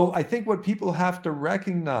 So I think what people have to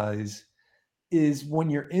recognize is when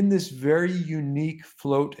you're in this very unique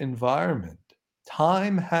float environment,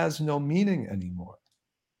 time has no meaning anymore.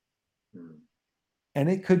 And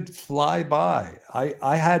it could fly by.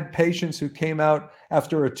 I had patients who came out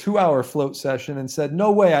after a 2-hour float session and said,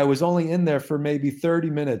 no way, I was only in there for maybe 30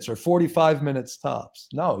 minutes or 45 minutes tops.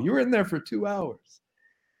 No, you were in there for 2 hours.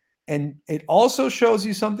 And it also shows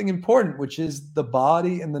you something important, which is the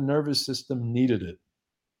body and the nervous system needed it.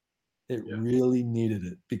 It really needed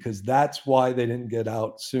it because that's why they didn't get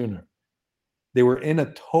out sooner. They were in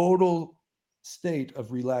a total state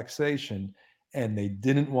of relaxation and they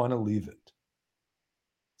didn't want to leave it.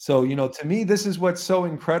 So, you know, to me, this is what's so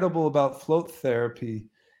incredible about float therapy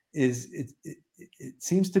is it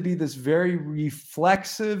seems to be this very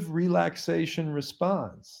reflexive relaxation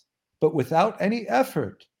response, but without any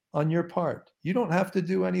effort on your part. You don't have to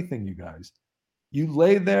do anything, you guys. You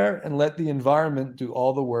lay there and let the environment do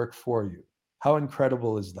all the work for you. How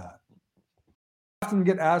incredible is that? I often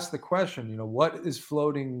get asked the question, you know, what is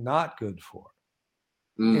floating not good for?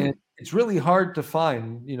 And it's really hard to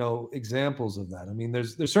find, examples of that. I mean,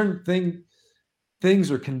 there's certain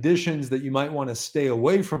things or conditions that you might want to stay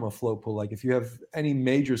away from a float pool. Like if you have any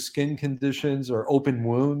major skin conditions or open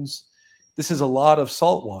wounds, this is a lot of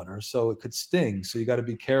salt water, so it could sting. So you got to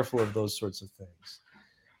be careful of those sorts of things.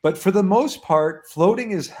 But for the most part,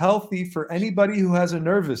 floating is healthy for anybody who has a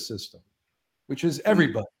nervous system, which is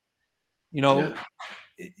everybody.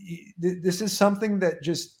 This is something that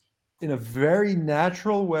just in a very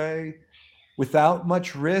natural way, without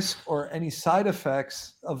much risk or any side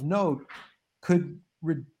effects of note, could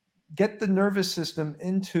get the nervous system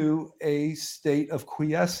into a state of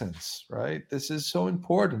quiescence, right? This is so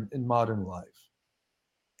important in modern life.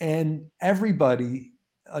 And everybody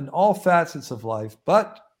on all facets of life,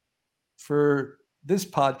 but for this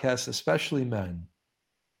podcast, especially men,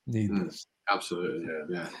 need this. Absolutely,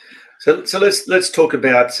 yeah. So let's talk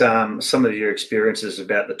about some of your experiences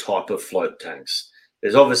about the type of float tanks.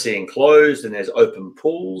 There's obviously enclosed and there's open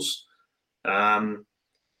pools.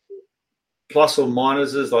 Plus or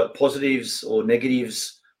minuses, like positives or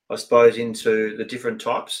negatives, I suppose, into the different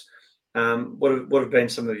types. What have been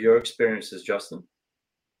some of your experiences, Justin?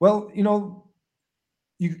 Well,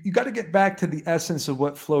 you got to get back to the essence of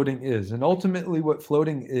what floating is. And ultimately what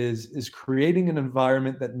floating is creating an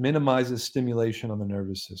environment that minimizes stimulation on the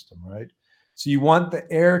nervous system, right? So you want the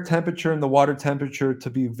air temperature and the water temperature to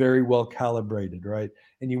be very well calibrated, right?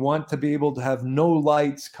 And you want to be able to have no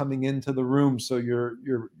lights coming into the room, so your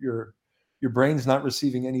brain's not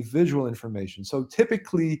receiving any visual information. So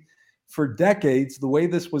typically for decades, the way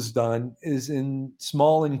this was done is in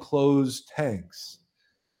small enclosed tanks.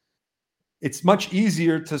 It's much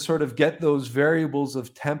easier to sort of get those variables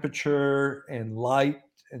of temperature and light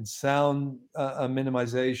and sound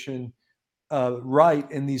minimization right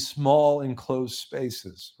in these small enclosed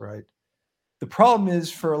spaces, right? The problem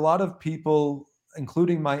is for a lot of people,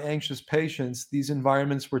 including my anxious patients, these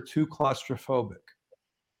environments were too claustrophobic.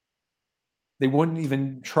 They wouldn't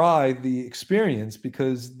even try the experience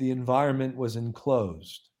because the environment was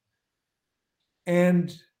enclosed.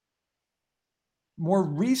 And more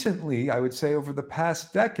recently, I would say over the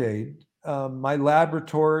past decade, my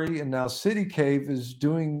laboratory and now City Cave is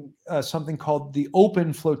doing something called the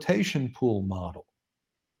open flotation pool model.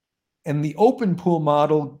 And the open pool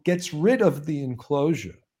model gets rid of the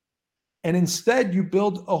enclosure. And instead, you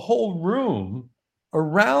build a whole room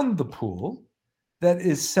around the pool that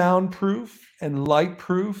is soundproof and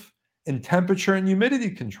lightproof and temperature and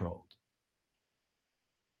humidity controlled.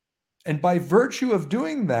 And by virtue of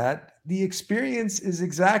doing that, the experience is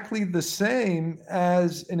exactly the same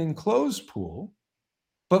as an enclosed pool,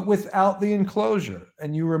 but without the enclosure,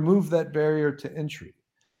 and you remove that barrier to entry.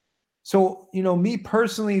 So, me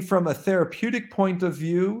personally, from a therapeutic point of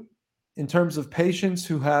view, in terms of patients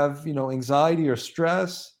who have, anxiety or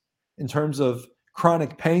stress, in terms of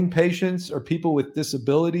chronic pain patients or people with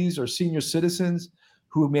disabilities or senior citizens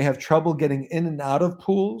who may have trouble getting in and out of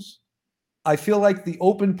pools, I feel like the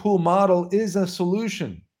open pool model is a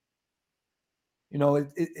solution.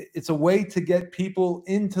 It's a way to get people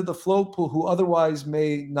into the float pool who otherwise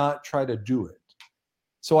may not try to do it.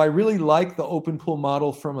 So I really like the open pool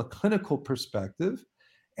model from a clinical perspective.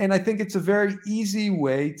 And I think it's a very easy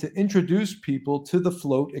way to introduce people to the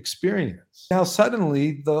float experience. Now,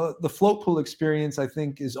 suddenly, the float pool experience, I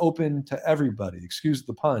think, is open to everybody. Excuse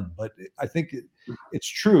the pun, but I think it's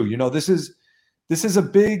true. This is a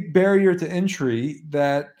big barrier to entry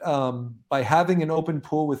that by having an open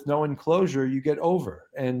pool with no enclosure, you get over.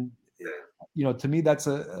 And, to me, that's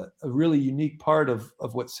a really unique part of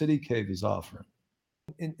what City Cave is offering.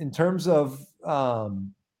 In terms of,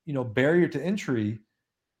 barrier to entry,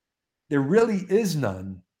 there really is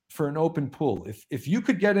none for an open pool. If you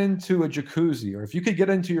could get into a jacuzzi or if you could get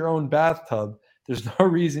into your own bathtub, there's no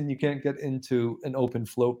reason you can't get into an open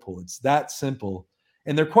float pool. It's that simple.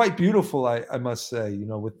 And they're quite beautiful, I must say,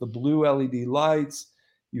 with the blue LED lights,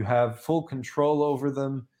 you have full control over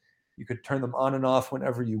them. You could turn them on and off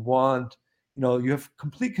whenever you want. You have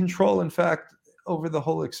complete control, in fact, over the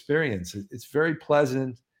whole experience. It's very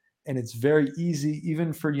pleasant and it's very easy,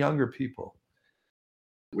 even for younger people.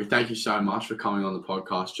 We thank you so much for coming on the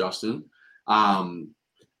podcast, Justin.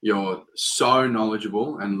 You're so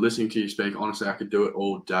knowledgeable, and listening to you speak, honestly, I could do it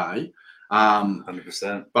all day.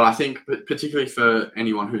 100%. But I think particularly for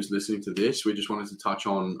anyone who's listening to this, we just wanted to touch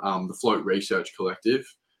on the Float Research Collective,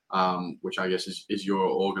 which I guess is your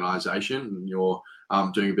organization, and you're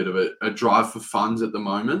doing a bit of a drive for funds at the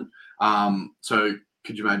moment. So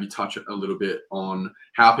could you maybe touch a little bit on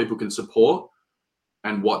how people can support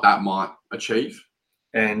and what that might achieve?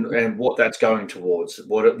 And what that's going towards.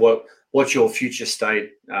 What's your future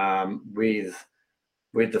state with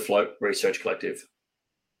with the Float Research Collective.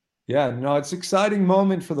 Yeah, no, it's an exciting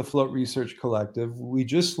moment for the Float Research Collective. We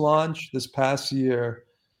just launched this past year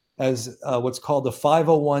as what's called a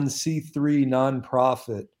 501c3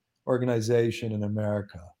 nonprofit organization in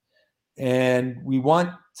America. And we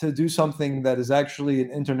want to do something that is actually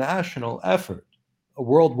an international effort, a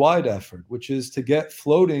worldwide effort, which is to get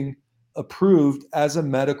floating approved as a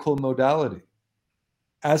medical modality,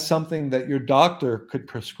 as something that your doctor could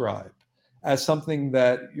prescribe, as something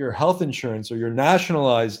that your health insurance or your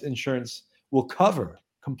nationalized insurance will cover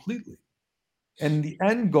completely. And the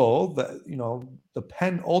end goal, the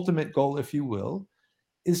penultimate goal, if you will,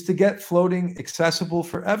 is to get floating accessible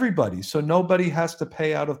for everybody, so nobody has to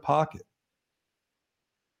pay out of pocket.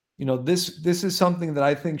 This is something that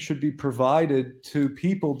I think should be provided to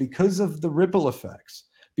people because of the ripple effects,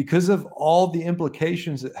 because of all the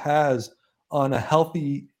implications it has on a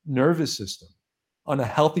healthy nervous system, on a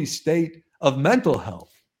healthy state of mental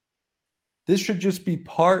health. This should just be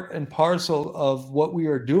part and parcel of what we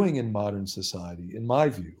are doing in modern society, in my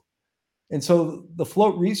view. And so the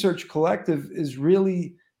Float Research Collective is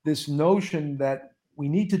really this notion that we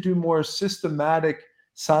need to do more systematic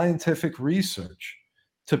scientific research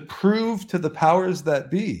to prove to the powers that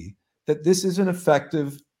be that this is an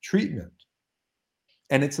effective treatment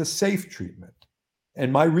and it's a safe treatment.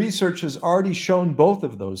 And my research has already shown both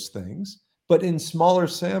of those things, but in smaller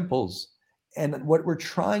samples. And what we're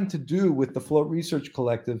trying to do with the Float Research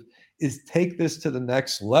Collective is take this to the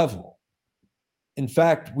next level. In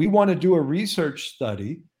fact, we want to do a research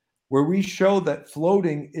study where we show that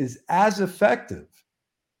floating is as effective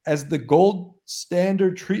as the gold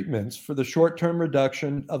standard treatments for the short-term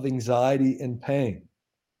reduction of anxiety and pain.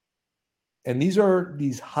 And these are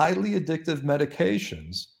these highly addictive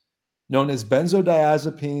medications known as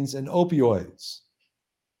benzodiazepines and opioids.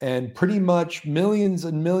 And pretty much millions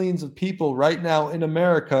and millions of people right now in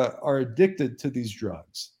America are addicted to these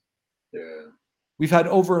drugs. Yeah. We've had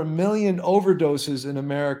over 1 million overdoses in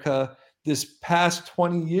America this past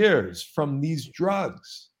 20 years from these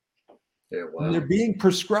drugs. Yeah, wow. And they're being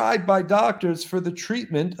prescribed by doctors for the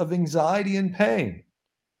treatment of anxiety and pain.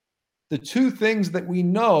 The two things that we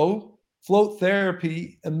know float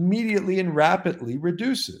therapy immediately and rapidly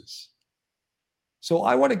reduces. So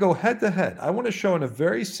I want to go head to head. I want to show in a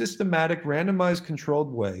very systematic, randomized,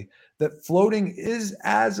 controlled way that floating is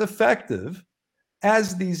as effective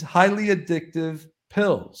as these highly addictive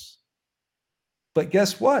pills. But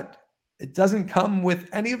guess what? It doesn't come with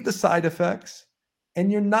any of the side effects,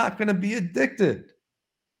 and you're not going to be addicted.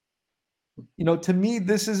 To me,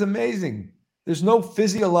 this is amazing. There's no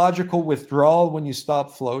physiological withdrawal when you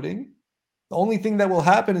stop floating. The only thing that will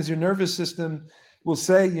happen is your nervous system will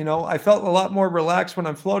say, I felt a lot more relaxed when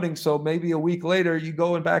I'm floating, so maybe a week later you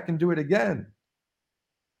go back and do it again.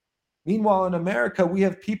 Meanwhile, in America, we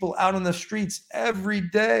have people out on the streets every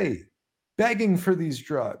day begging for these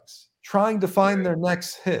drugs, trying to find their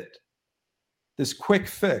next hit. This quick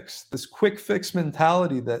fix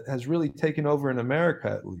mentality that has really taken over in America,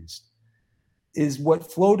 at least, is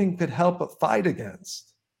what floating could help fight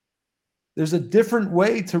against. There's a different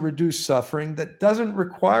way to reduce suffering that doesn't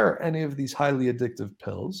require any of these highly addictive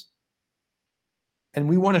pills. And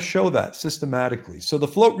we want to show that systematically. So the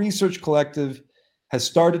Float Research Collective has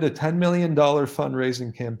started a $10 million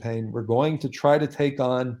fundraising campaign. We're going to try to take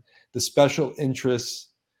on the special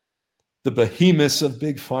interests, the behemoths of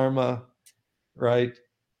big pharma, right?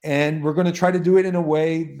 And we're going to try to do it in a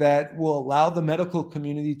way that will allow the medical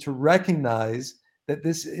community to recognize that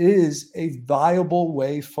this is a viable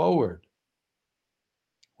way forward.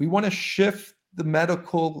 We want to shift the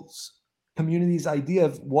medical community's idea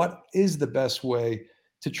of what is the best way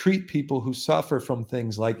to treat people who suffer from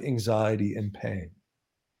things like anxiety and pain.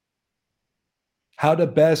 How to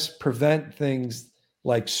best prevent things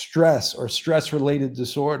like stress or stress-related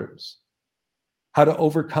disorders. How to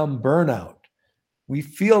overcome burnout. We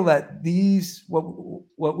feel that these,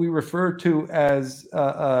 what we refer to as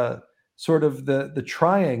sort of the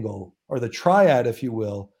triangle or the triad, if you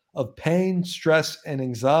will, of pain, stress, and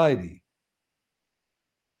anxiety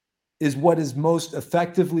is what is most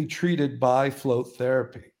effectively treated by float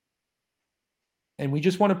therapy. And we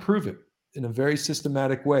just want to prove it in a very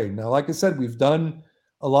systematic way. Now, like I said, we've done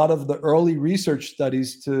a lot of the early research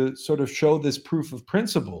studies to sort of show this proof of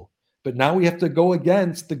principle, but now we have to go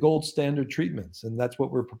against the gold standard treatments, and that's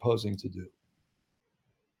what we're proposing to do.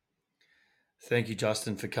 Thank you,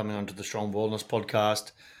 Justin, for coming on to the Strong Wellness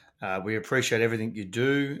podcast. We appreciate everything you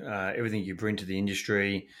do, everything you bring to the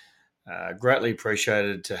industry. Greatly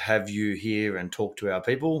appreciated to have you here and talk to our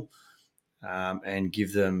people and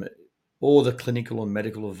give them all the clinical and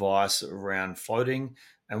medical advice around floating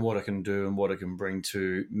and what it can do and what it can bring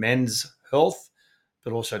to men's health,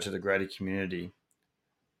 but also to the greater community.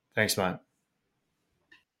 Thanks, mate.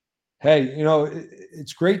 Hey,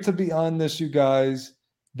 it's great to be on this, you guys.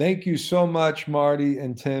 Thank you so much, Marty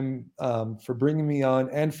and Tim, for bringing me on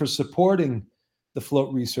and for supporting the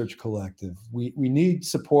Float Research Collective. We need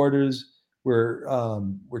supporters.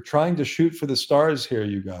 We're trying to shoot for the stars here,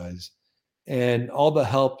 you guys, and all the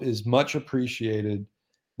help is much appreciated.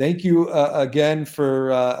 Thank you again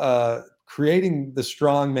for creating the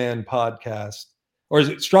Strong Man podcast, or is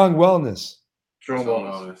it Strong Wellness? Strong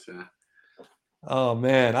Wellness, yeah. Oh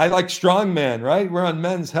man, I like Strong Man, right? We're on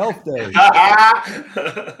Men's Health Day.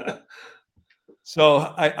 So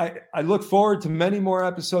I look forward to many more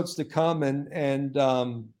episodes to come, and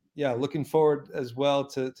looking forward as well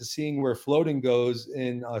to seeing where floating goes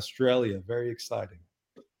in Australia. Very exciting.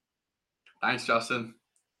 Thanks, Justin.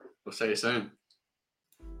 We'll see you soon.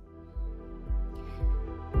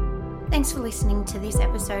 Thanks for listening to this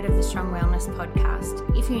episode of the Strong Wellness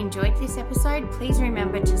Podcast. If you enjoyed this episode, please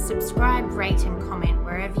remember to subscribe, rate, and comment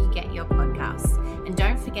wherever you get your podcasts. And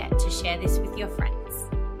don't forget to share this with your friends.